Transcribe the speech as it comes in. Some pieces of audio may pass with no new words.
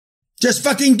Just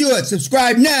fucking do it.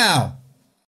 Subscribe now.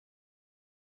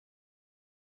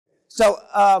 So,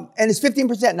 and it's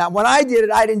 15%. Now, when I did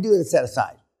it, I didn't do the set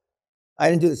aside.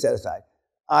 Because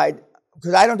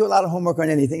I don't do a lot of homework on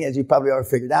anything, as you probably already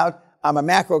figured out. I'm a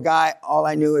macro guy. All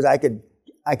I knew is I could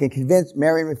convince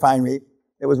Marion Refinery.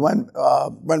 There was one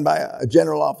run by a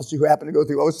general officer who happened to go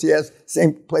through OCS,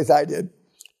 same place I did,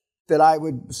 that I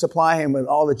would supply him with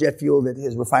all the jet fuel that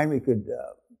his refinery could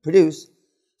produce.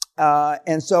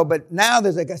 But now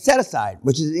there's like a set aside,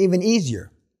 which is even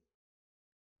easier.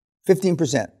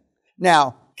 15%.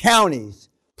 Now, counties,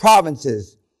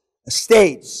 provinces,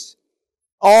 states,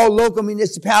 all local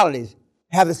municipalities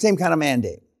have the same kind of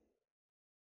mandate.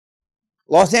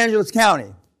 Los Angeles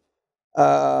County,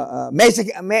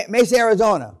 Mesa,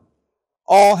 Arizona,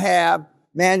 all have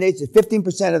mandates that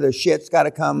 15% of their shit's got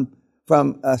to come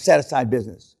from a set-aside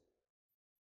business.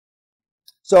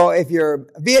 So if you're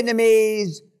a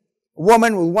Vietnamese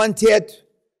woman with one tit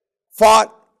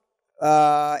fought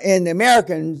in the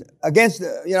Americans against,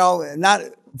 not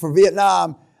for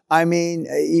Vietnam, I mean,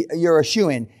 you're a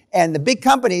shoo-in. And the big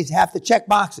companies have to check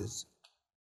boxes.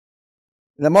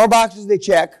 The more boxes they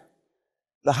check,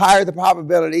 the higher the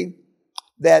probability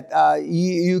that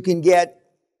you can get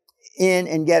in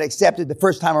and get accepted the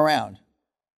first time around.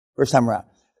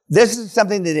 This is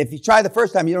something that if you try the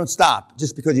first time, you don't stop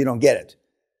just because you don't get it.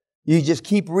 You just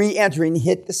keep re-entering,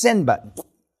 hit the send button.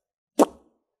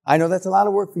 I know that's a lot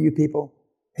of work for you people,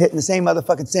 hitting the same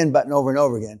motherfucking send button over and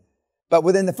over again. But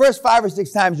within the first 5 or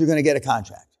 6 times, you're going to get a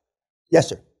contract. Yes,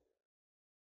 sir.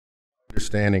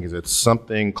 Understanding is that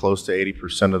something close to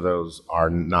 80% of those are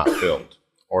not filled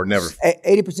or never.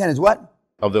 80% is what?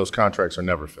 Of those contracts are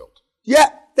never filled. Yeah,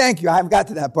 thank you. I haven't got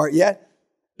to that part yet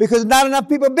because not enough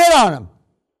people bid on them.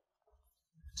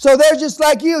 So they're just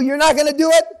like you. You're not going to do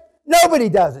it. Nobody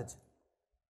does it.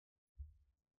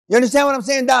 You understand what I'm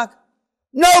saying, Doc?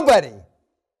 Nobody.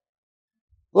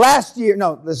 Last year,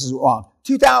 no, this is wrong.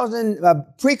 2000,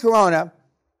 pre-corona,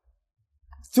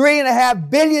 $3.5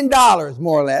 billion,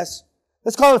 more or less.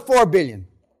 Let's call it $4 billion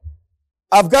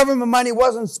of government money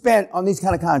wasn't spent on these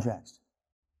kind of contracts.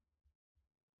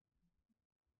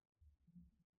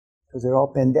 Because they're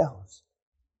all pendejos.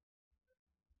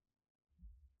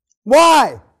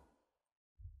 Why?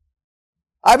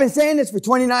 I've been saying this for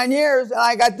 29 years and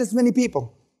I got this many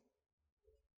people.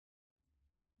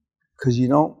 Because you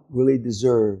don't really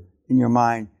deserve in your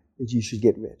mind that you should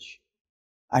get rich.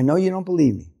 I know you don't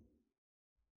believe me.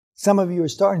 Some of you are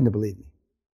starting to believe me.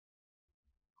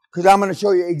 Because I'm going to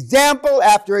show you example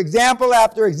after example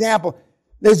after example.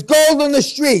 There's gold on the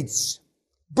streets.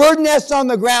 Bird nests on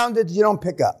the ground that you don't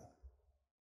pick up.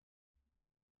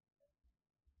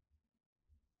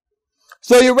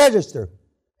 So you register.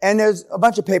 And there's a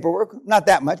bunch of paperwork. Not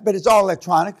that much, but it's all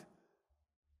electronic.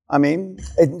 I mean,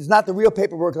 it's not the real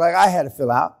paperwork like I had to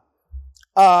fill out.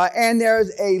 And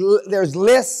there's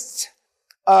lists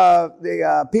of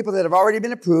the people that have already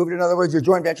been approved. In other words, your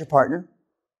joint venture partner.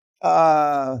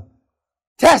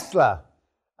 Tesla,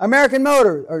 American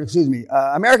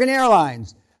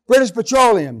Airlines, British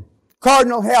Petroleum,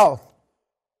 Cardinal Health,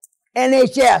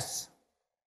 NHS.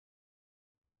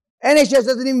 NHS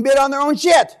doesn't even bid on their own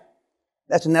shit.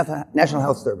 That's a National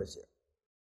Health Service here.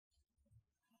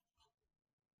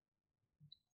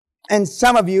 And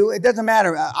some of you, it doesn't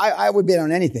matter. I would bid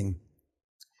on anything.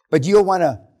 But you'll want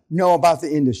to know about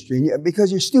the industry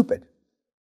because you're stupid.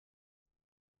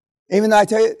 Even though I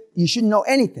tell you, you shouldn't know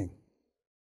anything.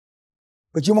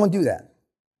 But you won't do that.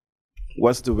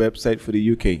 What's the website for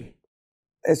the UK?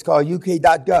 It's called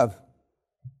uk.gov.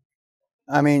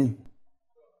 I mean...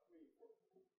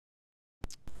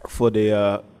 For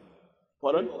the...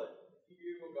 Pardon?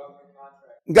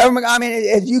 Government, I mean,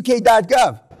 it's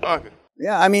uk.gov. Okay.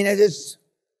 Yeah, I mean, it's just...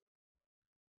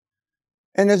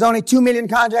 And there's only 2 million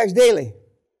contracts daily.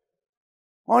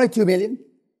 Only 2 million.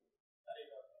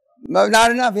 No,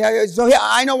 not enough. Yeah, so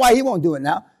I know why he won't do it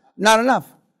now. Not enough.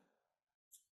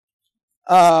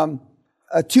 2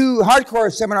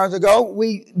 hardcore seminars ago,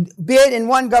 we bid and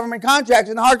won government contracts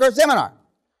in the hardcore seminar.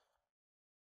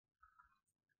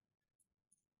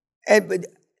 But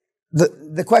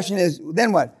the question is,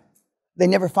 then what? They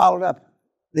never followed up.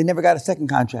 They never got a second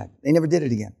contract. They never did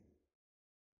it again.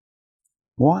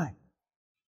 Why?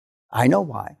 I know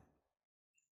why.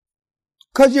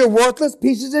 Because you're worthless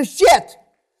pieces of shit.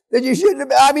 That you shouldn't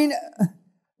have, I mean,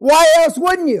 why else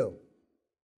wouldn't you?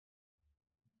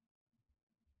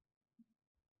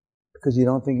 Because you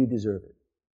don't think you deserve it.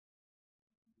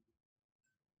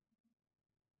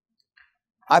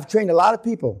 I've trained a lot of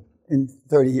people in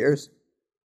 30 years.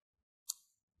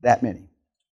 That many.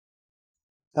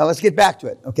 Now let's get back to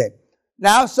it. Okay.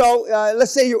 Now, so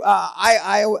let's say during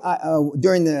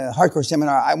the hardcore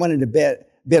seminar, I wanted to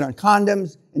bid on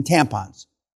condoms and tampons.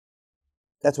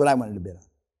 That's what I wanted to bid on.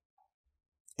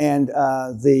 And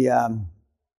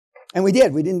and we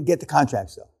did. We didn't get the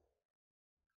contracts though,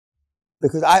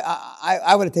 because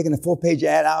I would have taken a full page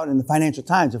ad out in the Financial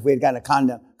Times if we had gotten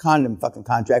a condom fucking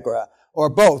contract or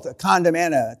both, a condom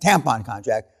and a tampon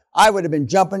contract. I would have been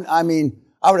jumping. I mean,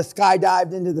 I would have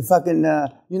skydived into the fucking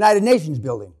United Nations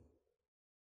building.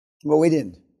 Well, we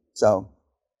didn't. So,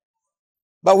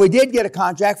 but we did get a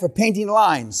contract for painting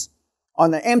lines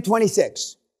on the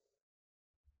M26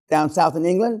 down south in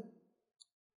England.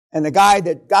 And the guy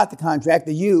that got the contract,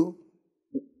 the U,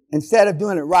 instead of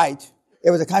doing it right, it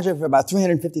was a contract for about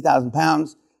 350,000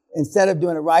 pounds. Instead of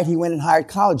doing it right, he went and hired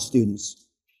college students.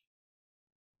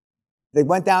 They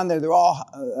went down there, they're all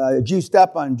juiced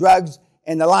up on drugs,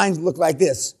 and the lines looked like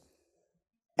this.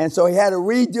 And so he had to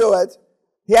redo it.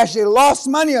 He actually lost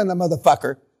money on the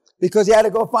motherfucker because he had to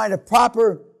go find a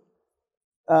proper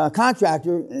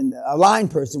contractor and a line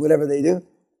person, whatever they do.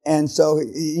 And so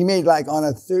he made like on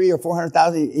a 300,000 or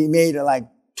 400,000, he made like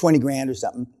 20 grand or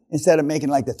something instead of making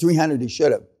like the 300 he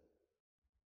should have.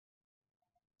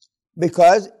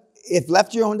 Because if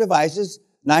left to your own devices,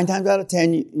 9 times out of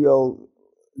 10, you'll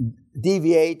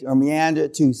deviate or meander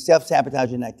to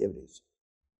self-sabotaging activities.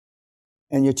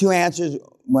 And your two answers,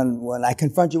 when I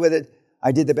confront you with it,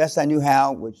 I did the best I knew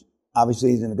how, which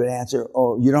obviously isn't a good answer,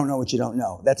 or you don't know what you don't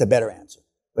know. That's a better answer,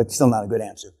 but still not a good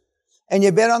answer. And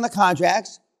you bid on the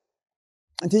contracts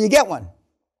until you get one.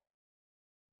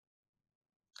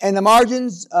 And the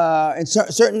margins in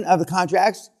certain of the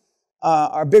contracts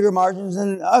are bigger margins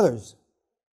than others.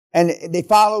 And they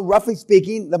follow, roughly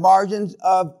speaking, the margins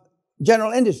of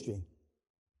general industry.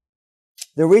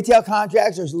 The retail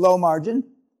contracts are low margin,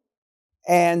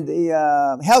 and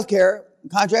the healthcare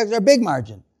contracts are big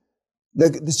margin.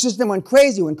 The system went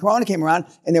crazy when Corona came around,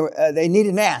 and they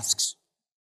needed masks,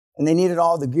 and they needed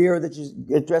all the gear that you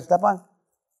get dressed up on.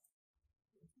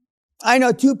 I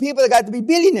know 2 people that got to be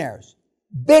billionaires.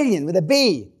 Billion with a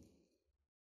B.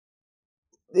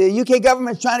 The UK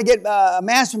government's trying to get a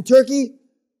mask from Turkey.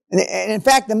 And in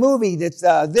fact, the movie that's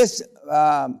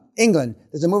England,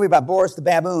 there's a movie about Boris the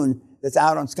Baboon that's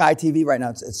out on Sky TV right now.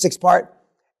 It's 6-part.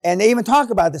 And they even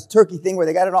talk about this Turkey thing where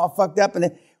they got it all fucked up.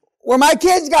 Where my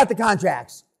kids got the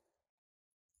contracts.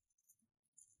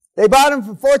 They bought them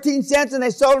for 14 cents and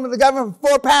they sold them to the government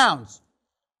for £4.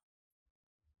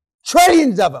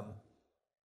 Trillions of them.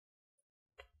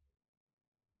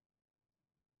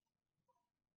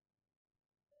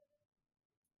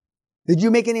 Did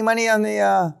you make any money on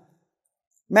the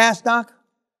mask, Doc?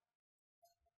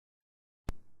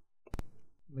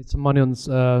 Made some money on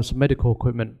some medical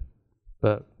equipment,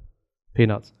 but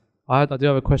peanuts. I do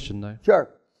have a question though. Sure.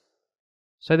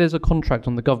 Say there's a contract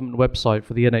on the government website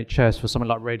for the NHS for something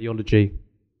like radiology.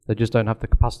 They just don't have the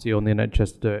capacity on the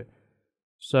NHS to do it.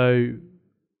 So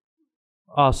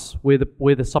we're the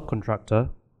subcontractor.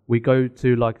 We go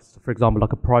to, like, for example,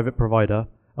 like a private provider,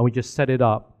 and we just set it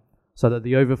up so that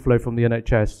the overflow from the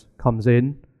NHS comes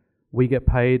in. We get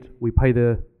paid. We pay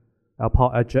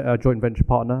our joint venture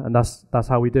partner, and that's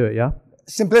how we do it. Yeah.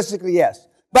 Simplistically, yes.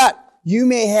 But you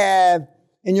may have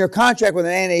in your contract with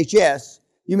an NHS,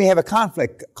 you may have a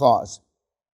conflict clause.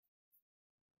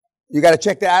 You got to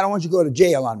check that. I don't want you to go to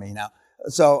jail on me now.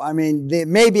 So, I mean, there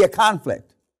may be a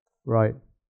conflict. Right.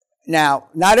 Now,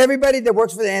 not everybody that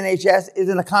works for the NHS is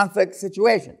in a conflict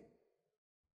situation.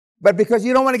 But because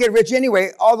you don't want to get rich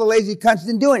anyway, all the lazy cunts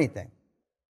didn't do anything.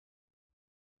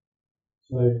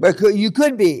 So, but you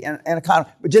could be in a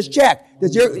conflict. But just check.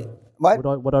 Does your what?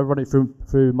 Would I run it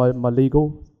through my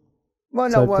legal? Well,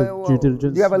 no. Due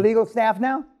diligence. Do you have a legal staff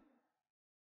now?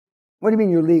 What do you mean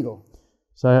you're legal?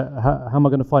 So how am I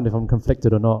going to find if I'm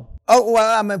conflicted or not? Oh,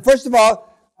 well, I mean, first of all,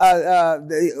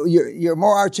 you're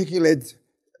more articulate.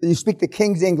 You speak the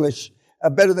King's English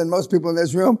better than most people in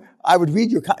this room. I would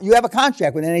read you have a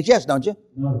contract with NHS, don't you?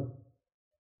 No.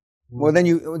 Well, then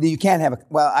you can't have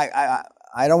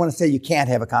I don't want to say you can't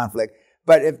have a conflict,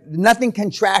 but if nothing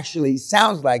contractually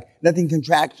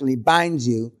binds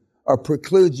you or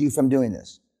precludes you from doing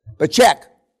this. But check.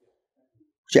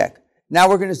 Now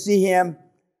we're going to see him.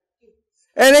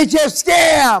 NHS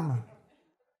scam!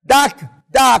 Doc,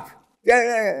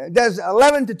 does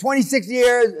 11 to 26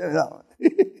 years.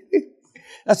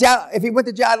 Now see, if he went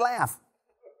to jail, I'd laugh.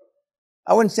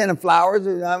 I wouldn't send him flowers,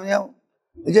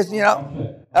 just,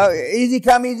 easy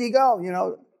come, easy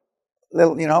go,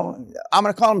 little, I'm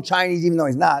going to call him Chinese even though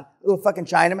he's not. Little fucking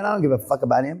Chinaman, I don't give a fuck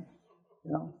about him,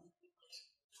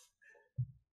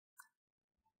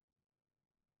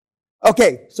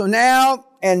 Okay, so now,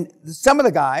 and some of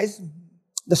the guys,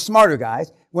 the smarter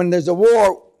guys. When there's a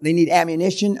war, they need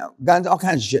ammunition, guns, all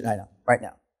kinds of shit right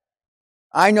now.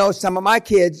 I know some of my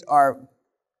kids are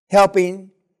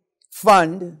helping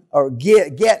fund or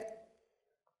get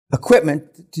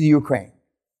equipment to Ukraine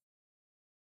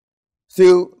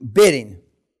through bidding.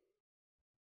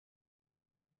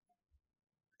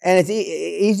 And it's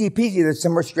easy peasy. There's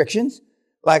some restrictions.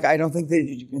 Like, I don't think that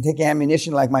you can take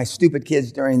ammunition like my stupid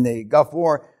kids during the Gulf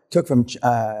War took from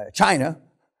China.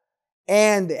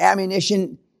 And the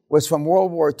ammunition was from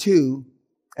World War II,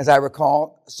 as I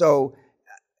recall. So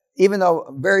even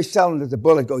though very seldom does a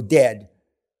bullet go dead,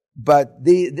 but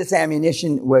this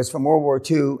ammunition was from World War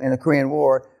II and the Korean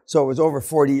War, so it was over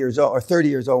 40 years old or 30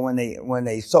 years old when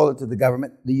they sold it to the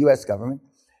government, the U.S. government,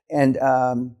 and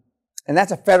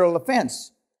that's a federal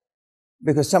offense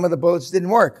because some of the bullets didn't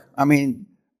work. I mean,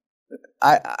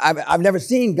 I've never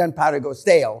seen gunpowder go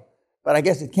stale, but I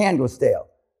guess it can go stale.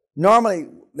 Normally,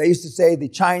 they used to say the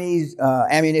Chinese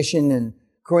ammunition and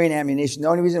Korean ammunition, the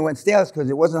only reason it went stale is because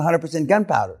it wasn't 100%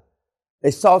 gunpowder.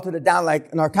 They salted it down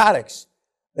like narcotics.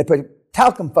 They put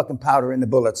talcum fucking powder in the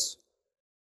bullets.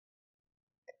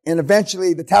 And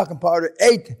eventually the talcum powder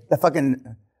ate the fucking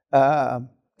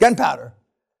gunpowder.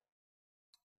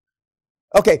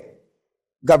 Okay,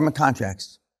 government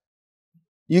contracts.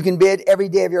 You can bid every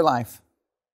day of your life.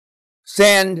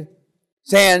 Sand,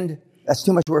 that's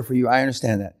too much work for you, I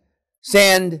understand that.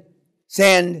 Sand.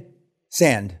 Sand.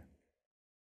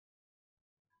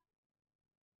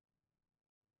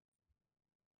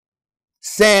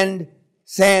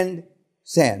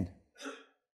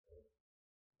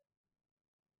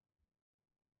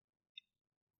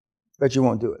 But you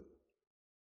won't do it.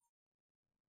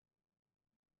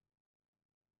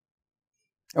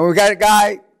 And we got a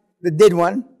guy that did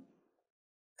one.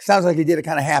 Sounds like he did it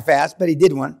kind of half-assed, but he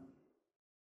did one.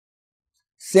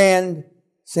 Sand.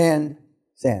 The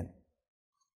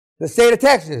state of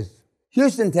Texas,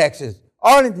 Houston, Texas,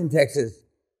 Arlington, Texas,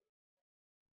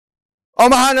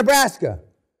 Omaha, Nebraska,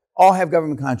 all have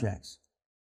government contracts.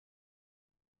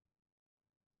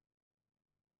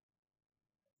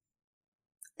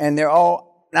 And they're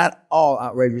all, not all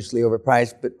outrageously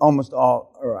overpriced, but almost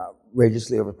all are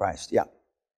outrageously overpriced. Yeah.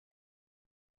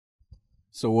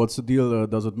 So what's the deal?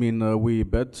 Does it mean we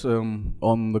bet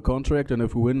on the contract, and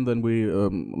if we win, then we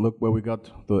look where we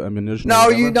got the ammunition? No,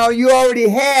 you already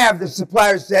have the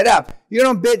suppliers set up. You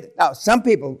don't bid. Now, some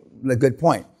people, a good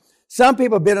point. Some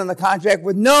people bid on the contract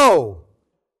with no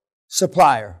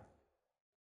supplier.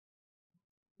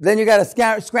 Then you got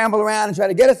to scramble around and try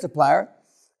to get a supplier.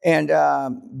 And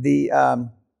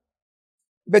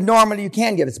but normally you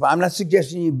can get a supplier. I'm not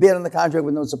suggesting you bid on the contract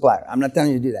with no supplier. I'm not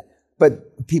telling you to do that.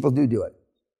 But people do it.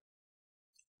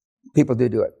 People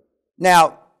do it.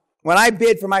 Now, when I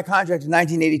bid for my contract in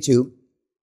 1982,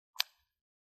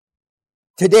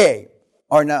 today,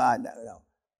 or no,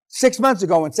 6 months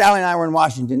ago when Sally and I were in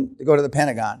Washington to go to the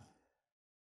Pentagon,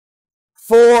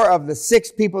 4 of the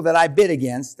 6 people that I bid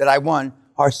against, that I won,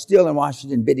 are still in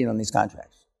Washington bidding on these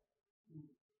contracts.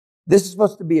 This is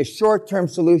supposed to be a short-term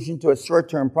solution to a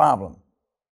short-term problem.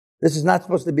 This is not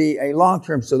supposed to be a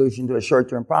long-term solution to a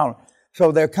short-term problem.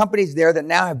 So there are companies there that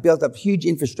now have built up huge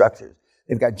infrastructures.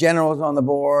 They've got generals on the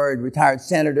board, retired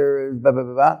senators, blah, blah,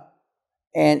 blah, blah.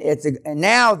 And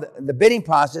now the bidding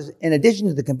process, in addition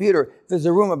to the computer, there's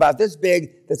a room about this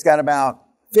big that's got about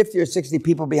 50 or 60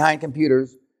 people behind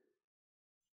computers.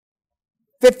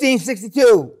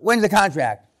 1562 wins the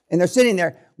contract. And they're sitting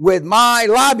there with my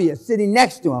lobbyist sitting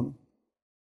next to them,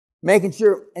 making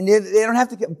sure, and they don't have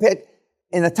to pick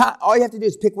in the top, all you have to do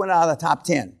is pick one out of the top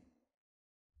 10.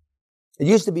 It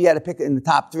used to be you had to pick in the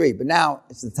top 3, but now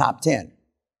it's the top 10.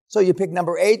 So you pick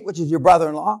number 8, which is your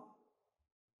brother-in-law.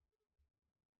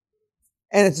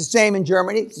 And it's the same in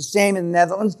Germany, it's the same in the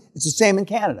Netherlands, it's the same in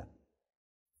Canada.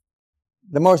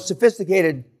 The most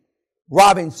sophisticated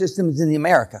robbing systems in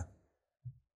America.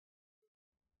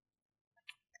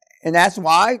 And that's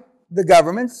why the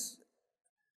governments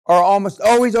are almost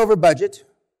always over budget.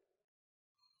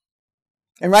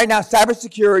 And right now,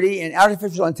 cybersecurity and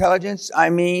artificial intelligence, I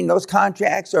mean, those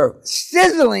contracts are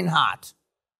sizzling hot.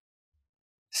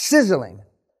 Sizzling.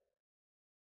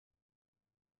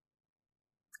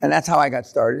 And that's how I got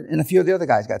started, and a few of the other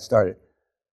guys got started.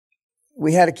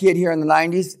 We had a kid here in the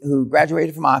 90s who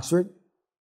graduated from Oxford.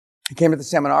 He came to the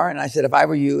seminar, and I said, if I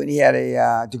were you, and he had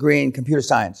a degree in computer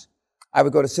science, I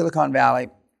would go to Silicon Valley,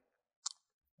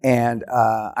 and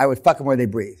I would fuck them where they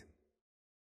breathe.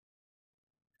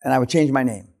 And I would change my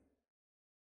name.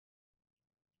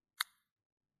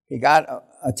 He got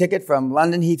a ticket from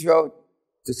London Heathrow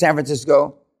to San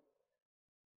Francisco,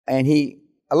 and he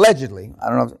allegedly, I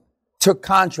don't know, took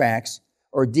contracts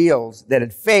or deals that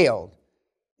had failed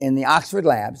in the Oxford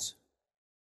labs.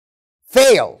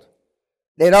 Failed.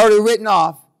 They'd already written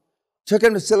off, took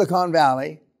them to Silicon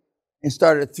Valley, and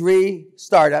started 3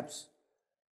 startups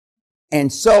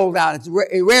and sold out. It's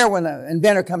rare when an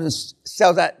inventor comes and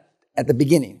sells out at the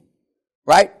beginning,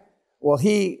 right? Well,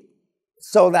 he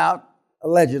sold out,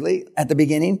 allegedly, at the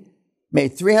beginning,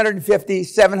 made $350,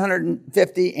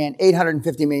 $750, and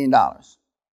 $850 million.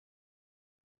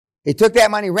 He took that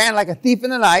money, ran like a thief in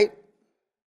the night,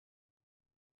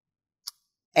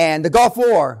 and the Gulf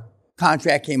War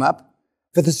contract came up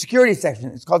for the security section.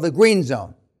 It's called the Green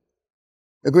Zone.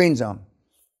 The Green Zone.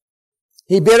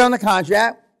 He bid on the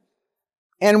contract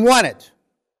and won it.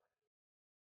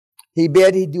 He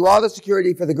bid, he'd do all the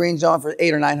security for the Green Zone for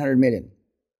 $800 or $900 million.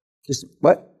 Just,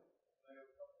 what?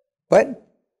 What?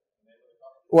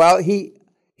 Well,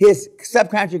 his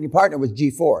subcontracting partner was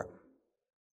G4.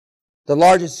 The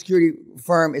largest security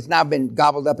firm. It's now been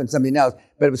gobbled up in something else,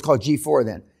 but it was called G4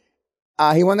 then.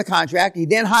 He won the contract. He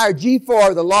then hired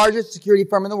G4, the largest security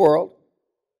firm in the world,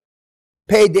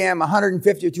 paid them $150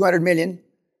 or $200 million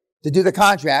to do the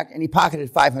contract, and he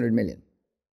pocketed $500 million.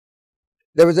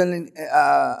 There was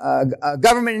a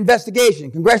government investigation,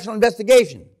 congressional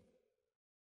investigation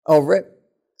over it.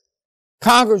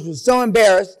 Congress was so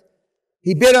embarrassed,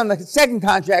 he bid on the second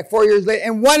contract 4 years later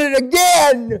and won it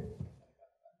again.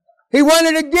 He won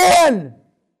it again.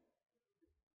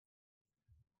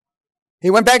 He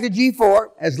went back to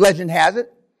G4, as legend has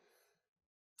it,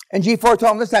 and G4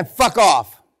 told him this time, fuck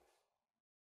off,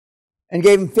 and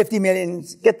gave him $50 million,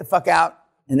 get the fuck out,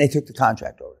 and they took the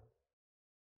contract over.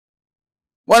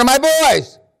 One of my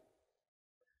boys.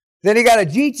 Then he got a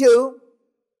G2,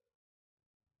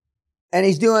 and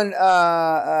he's doing, the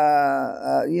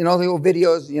old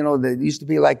videos, that used to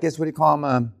be like this, what do you call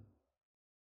them?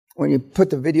 When you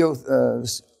put the video,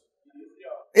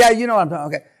 yeah, you know what I'm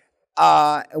talking, okay.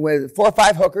 With 4 or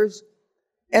 5 hookers.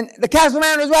 And the Castle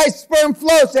man was right, sperm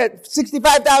floats at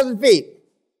 65,000 feet.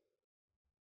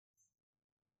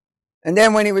 And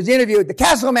then when he was interviewed, the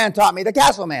Castle man taught me, the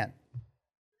Castle man.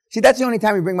 See, that's the only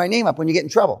time you bring my name up, when you get in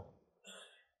trouble.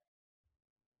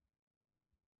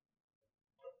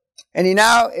 And he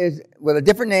now is with a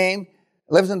different name,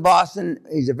 lives in Boston.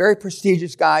 He's a very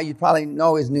prestigious guy. You'd probably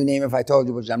know his new name if I told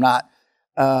you, which I'm not.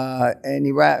 And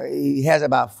he has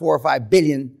about 4 or 5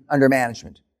 billion under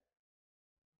management.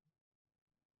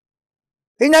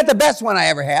 He's not the best one I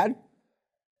ever had,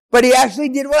 but he actually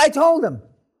did what I told him.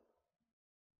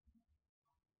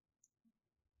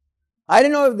 I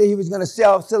didn't know that he was going to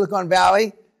sell Silicon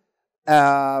Valley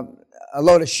a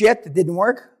load of shit that didn't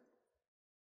work.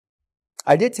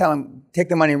 I did tell him, take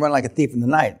the money and run like a thief in the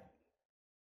night.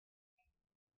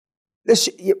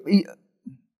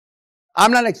 I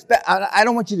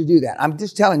don't want you to do that. I'm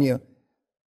just telling you,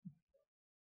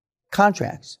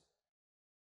 contracts.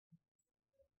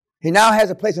 He now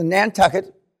has a place in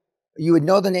Nantucket. You would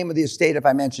know the name of the estate if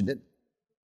I mentioned it.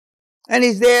 And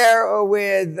he's there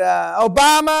with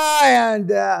Obama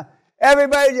and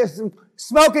everybody just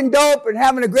smoking dope and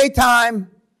having a great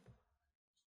time.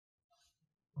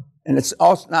 And it's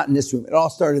all not in this room. It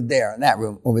all started there, in that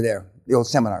room over there, the old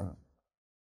seminar room.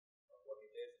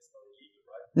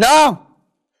 No.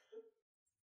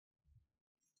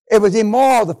 It was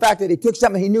immoral, the fact that he took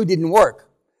something he knew didn't work.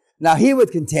 Now, he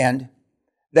would contend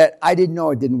that I didn't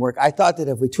know it didn't work. I thought that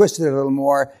if we twisted it a little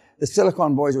more, the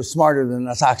Silicon boys were smarter than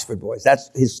us Oxford boys. That's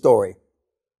his story.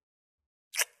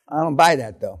 I don't buy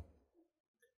that, though.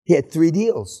 He had 3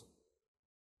 deals.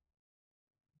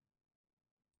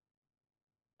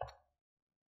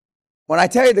 When I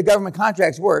tell you the government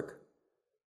contracts work,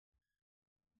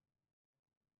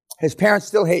 his parents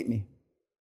still hate me.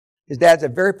 His dad's a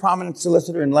very prominent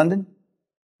solicitor in London,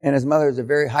 and his mother is a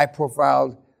very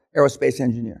high-profile aerospace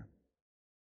engineer.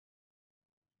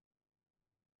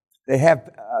 They have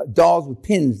dolls with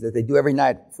pins that they do every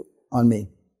night on me.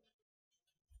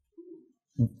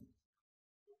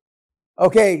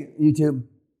 Okay, YouTube.